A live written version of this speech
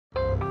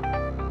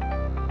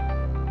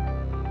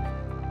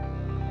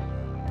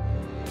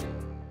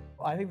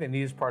I think the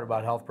neatest part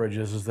about Health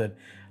Bridges is that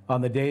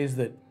on the days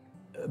that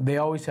they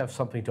always have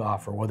something to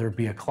offer, whether it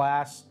be a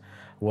class,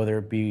 whether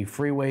it be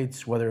free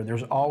weights, whether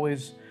there's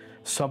always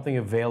something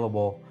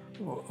available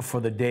for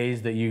the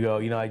days that you go,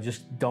 I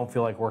just don't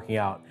feel like working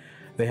out.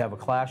 They have a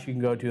class you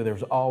can go to.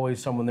 There's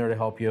always someone there to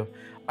help you.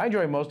 I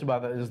enjoy most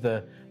about that is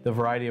the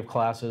variety of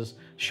classes.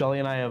 Shelly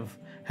and I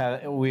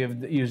we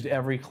have used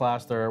every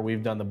class there.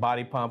 We've done the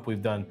body pump.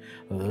 We've done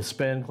the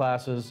spin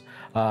classes.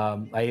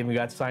 I even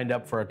got signed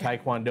up for a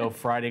Taekwondo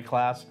Friday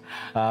class.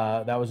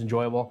 That was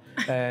enjoyable.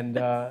 And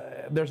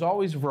there's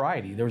always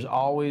variety. There's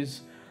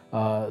always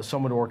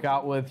someone to work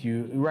out with.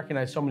 You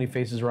recognize so many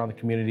faces around the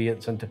community at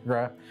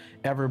Centegra.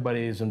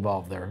 Everybody is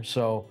involved there.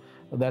 So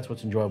that's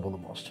what's enjoyable the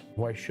most.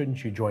 Why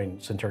shouldn't you join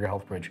Centegra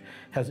Health Bridge? It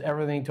has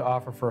everything to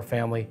offer for a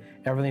family,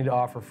 everything to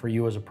offer for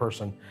you as a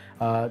person,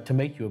 to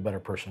make you a better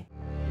person.